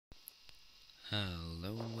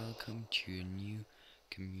Hello and welcome to a new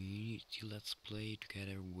community let's play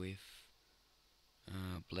together with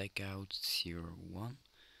Blackout 01.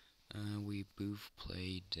 We both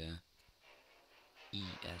played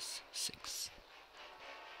IS-6.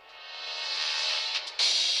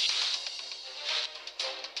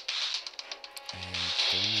 I don't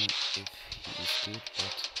know if he is good,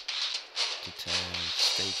 but to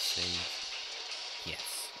stay safe,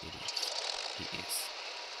 yes, it is. He is.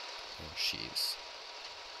 Or she is.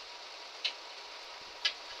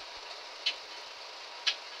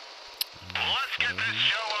 Let's get this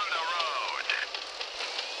show on the road.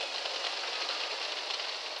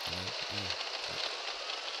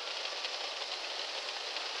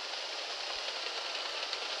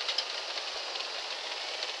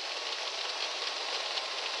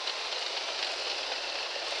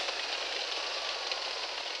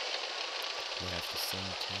 We have the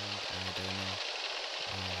same tank. I don't know. I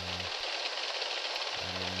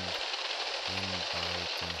don't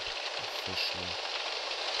invite the official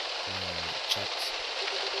chat.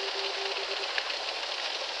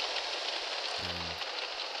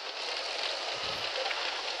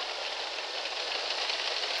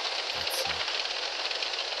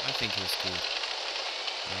 I think it was good.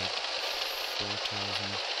 Like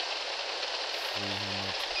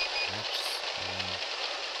 4,300 watts.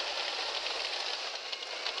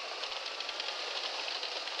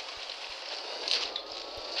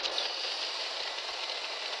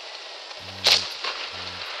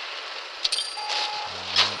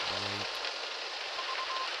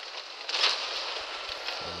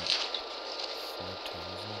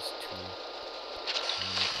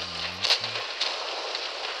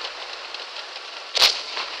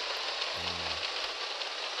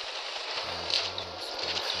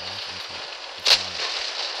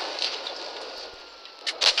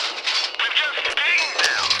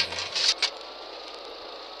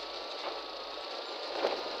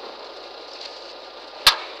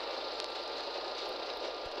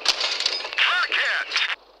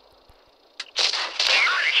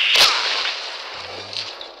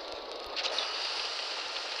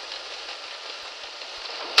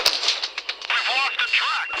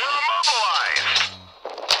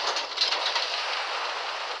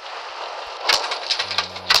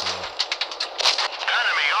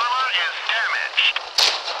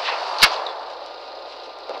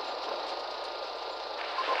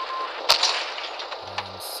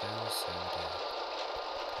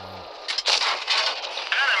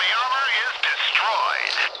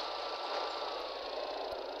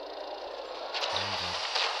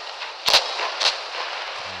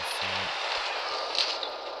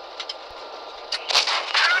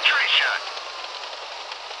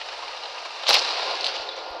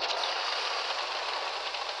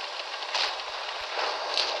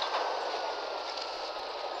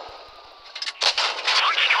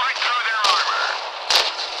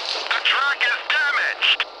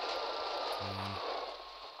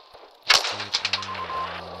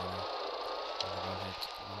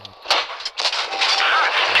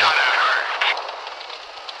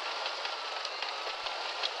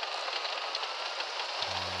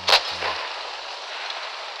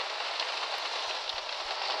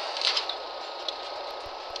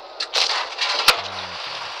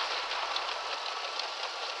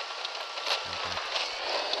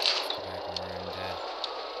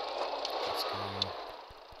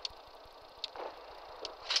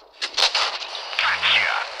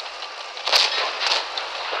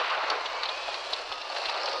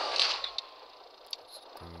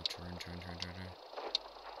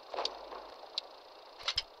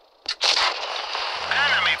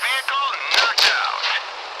 Enemy vehicle knocked out.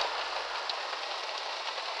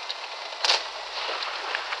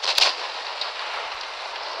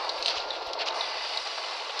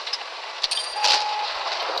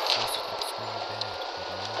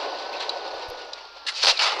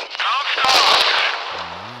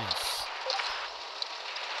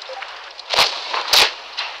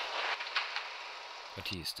 But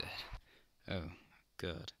he is dead. Oh,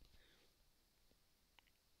 good.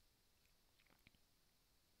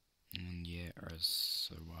 And yeah, I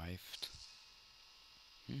survived.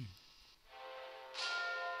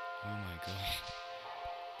 Oh my god.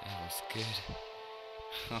 That was good.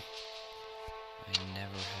 I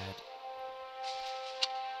never had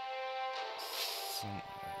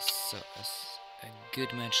a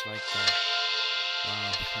good match like that.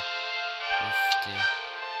 Wow. With the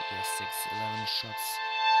IS-6, 11 shots,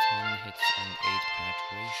 10 hits and 8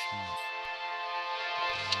 penetrations.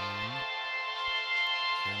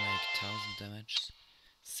 Here like 1000 damage,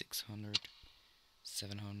 600,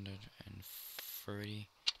 730,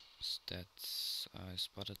 Stats, I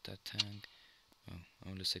spotted that tank. Oh,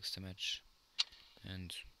 only 6 damage.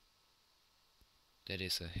 And that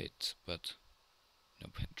is a hit, but no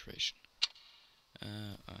penetration.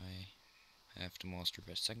 I have the master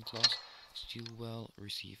by second class. Steal well,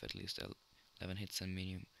 receive at least 11 hits and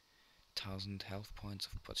minimum 1000 health points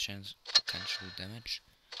of potential damage.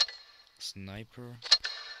 Sniper,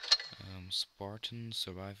 Spartan,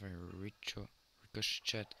 survive a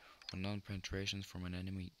ricochet or non-penetration from an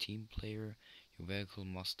enemy team player. Your vehicle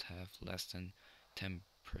must have less than 10%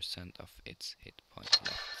 of its hit point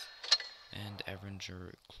left. And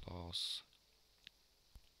Avenger class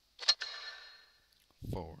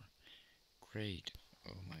 4. Great.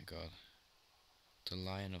 Oh my god. The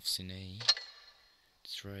Lion of Sinai.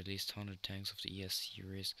 Destroy at least 100 tanks of the ES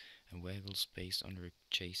series and vehicles based on their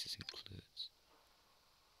chases includes.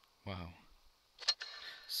 Wow.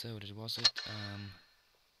 So that was it.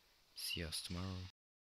 See us tomorrow.